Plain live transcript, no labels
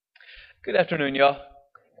Good afternoon, y'all.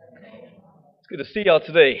 It's good to see y'all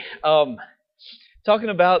today. Talking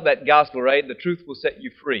about that gospel, right? The truth will set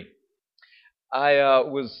you free. I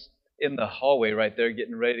was in the hallway right there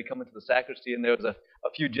getting ready to come into the sacristy, and there was a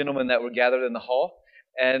few gentlemen that were gathered in the hall,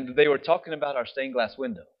 and they were talking about our stained glass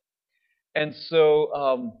window. And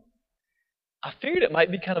so I figured it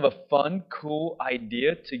might be kind of a fun, cool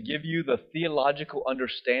idea to give you the theological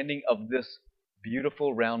understanding of this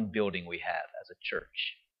beautiful round building we have as a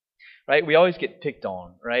church. Right? We always get picked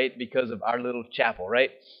on, right, because of our little chapel, right?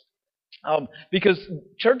 Because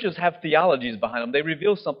churches have theologies behind them. They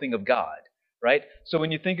reveal something of God, right? So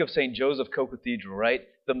when you think of St. Joseph Co-Cathedral, right,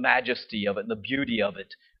 the majesty of it and the beauty of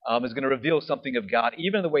it is going to reveal something of God,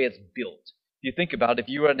 even the way it's built. If you think about it, if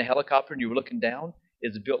you were in a helicopter and you were looking down,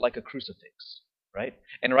 it's built like a crucifix, right?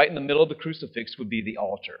 And right in the middle of the crucifix would be the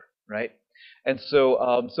altar, right? And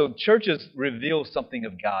so churches reveal something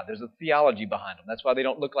of God. There's a theology behind them. That's why they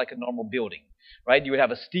don't look like a normal building, right? You would have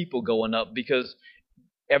a steeple going up because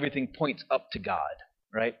everything points up to God,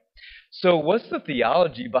 right? So what's the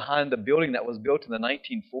theology behind the building that was built in the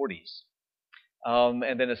 1940s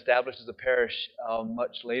and then established as a parish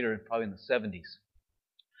much later, probably in the 70s?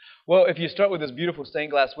 Well, if you start with this beautiful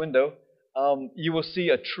stained glass window, you will see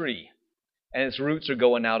a tree, and its roots are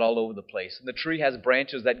going out all over the place. And the tree has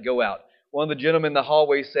branches that go out. One of the gentlemen in the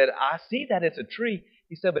hallway said, I see that it's a tree.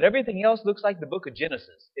 He said, but everything else looks like the book of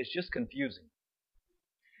Genesis. It's just confusing.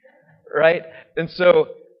 Right? And so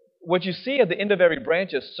what you see at the end of every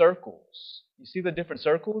branch is circles. You see the different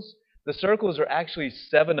circles? The circles are actually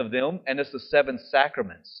 7 of them, and it's the 7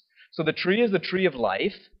 sacraments. So the tree is the tree of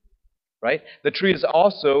life, right? The tree is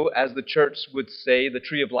also, as the church would say, the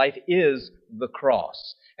tree of life is the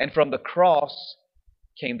cross. And from the cross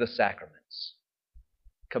came the sacraments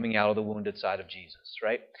coming out of the wounded side of Jesus,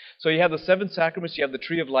 right? So you have the 7 sacraments, you have the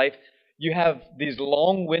tree of life, you have these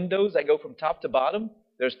long windows that go from top to bottom.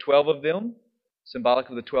 There's 12 of them, symbolic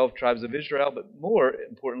of the 12 tribes of Israel, but more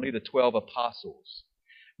importantly, the 12 apostles.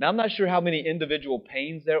 Now, I'm not sure how many individual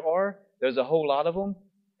panes there are. There's a whole lot of them,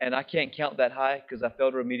 and I can't count that high because I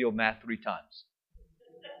failed remedial math 3 times.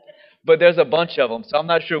 But there's a bunch of them, so I'm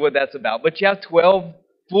not sure what that's about. But you have 12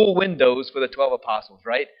 full windows for the 12 apostles,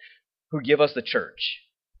 right, who give us the church.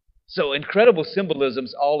 So incredible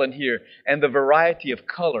symbolisms all in here, and the variety of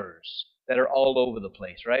colors that are all over the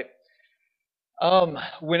place, right?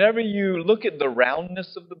 Whenever you look at the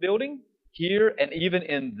roundness of the building, here and even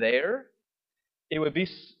in there, it would be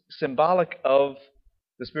symbolic of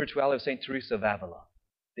the spirituality of St. Teresa of Avila,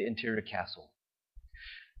 the interior castle.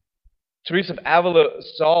 Teresa of Avila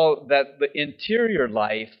saw that the interior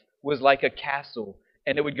life was like a castle,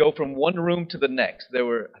 and it would go from one room to the next.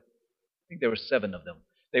 I think there were 7 of them.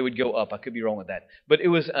 They would go up. I could be wrong with that. But it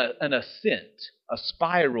was an ascent, a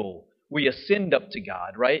spiral. We ascend up to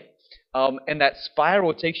God, right? And that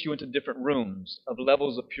spiral takes you into different rooms of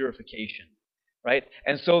levels of purification, right?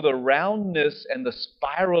 And so the roundness and the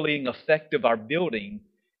spiraling effect of our building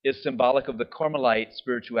is symbolic of the Carmelite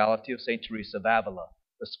spirituality of St. Teresa of Avila,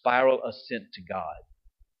 the spiral ascent to God.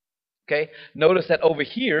 Okay? Notice that over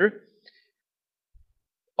here,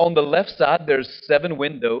 on the left side, there's 7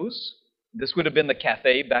 windows. This would have been the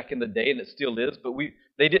cafe back in the day, and it still is, but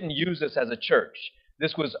they didn't use this as a church.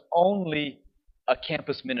 This was only a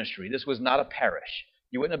campus ministry. This was not a parish.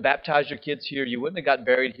 You wouldn't have baptized your kids here. You wouldn't have got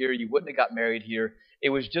buried here. You wouldn't have got married here.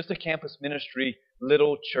 It was just a campus ministry,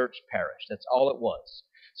 little church parish. That's all it was.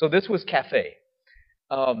 So this was cafe.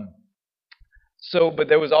 But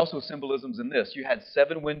there was also symbolisms in this. You had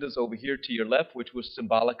 7 windows over here to your left, which was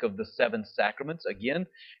symbolic of the 7 sacraments again.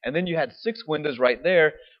 And then you had 6 windows right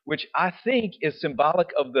there, which I think is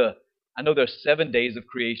symbolic of I know there's 7 days of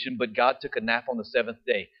creation, but God took a nap on the 7th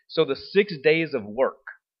day. So the 6 days of work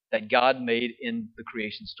that God made in the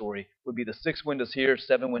creation story would be the 6 windows here,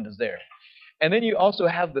 7 windows there. And then you also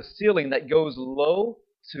have the ceiling that goes low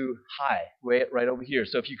to high, right over here.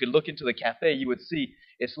 So if you could look into the cafe, you would see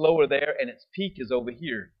it's lower there and its peak is over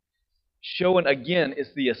here. Showing again is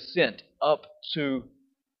the ascent up to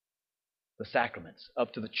the sacraments,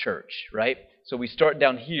 up to the church, right? So we start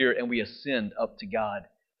down here and we ascend up to God,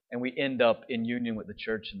 and we end up in union with the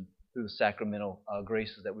church and through the sacramental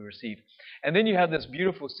graces that we receive. And then you have this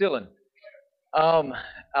beautiful ceiling. I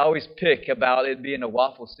always pick about it being a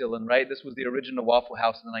waffle ceiling, right? This was the original Waffle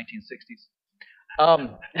House in the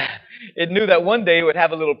 1960s. It knew that one day it would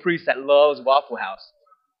have a little priest that loves Waffle House.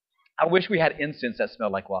 I wish we had incense that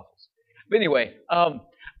smelled like waffles. But anyway, I'm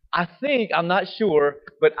not sure,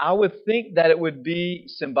 but I would think that it would be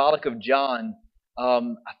symbolic of John.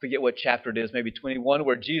 I forget what chapter it is, maybe 21,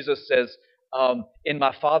 where Jesus says, in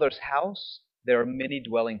my Father's house, there are many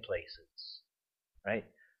dwelling places, right?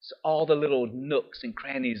 So all the little nooks and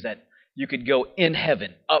crannies that you could go in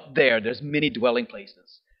heaven, up there, there's many dwelling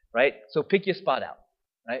places, right? So pick your spot out,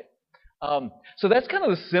 right? So that's kind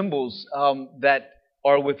of the symbols that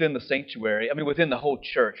are within the sanctuary, I mean, within the whole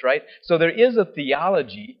church, right? So there is a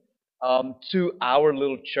theology to our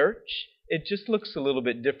little church. It just looks a little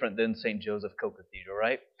bit different than St. Joseph Co-Cathedral,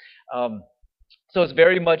 right? Um, so it's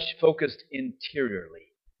very much focused interiorly,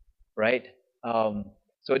 right? Um,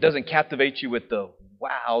 so it doesn't captivate you with the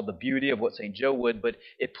wow, the beauty of what St. Joe would, but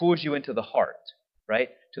it pulls you into the heart, right?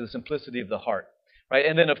 To the simplicity of the heart, right?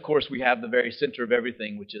 And then, of course, we have the very center of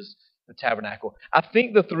everything, which is the tabernacle. I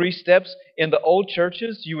think the 3 steps in the old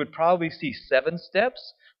churches, you would probably see 7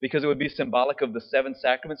 steps because it would be symbolic of the 7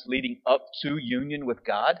 sacraments leading up to union with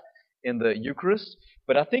God in the Eucharist.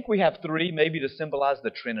 But I think we have 3 maybe to symbolize the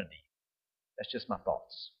Trinity. That's just my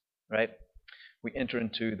thoughts, right? We enter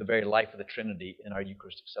into the very life of the Trinity in our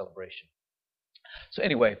Eucharistic celebration. So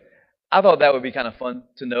anyway, I thought that would be kind of fun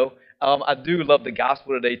to know. I do love the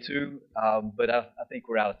gospel today too, but I think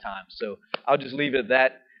we're out of time. So I'll just leave it at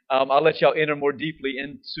that. I'll let y'all enter more deeply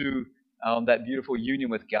into that beautiful union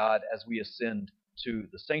with God as we ascend to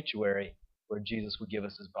the sanctuary where Jesus will give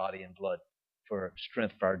us his body and blood for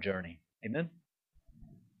strength for our journey. Amen.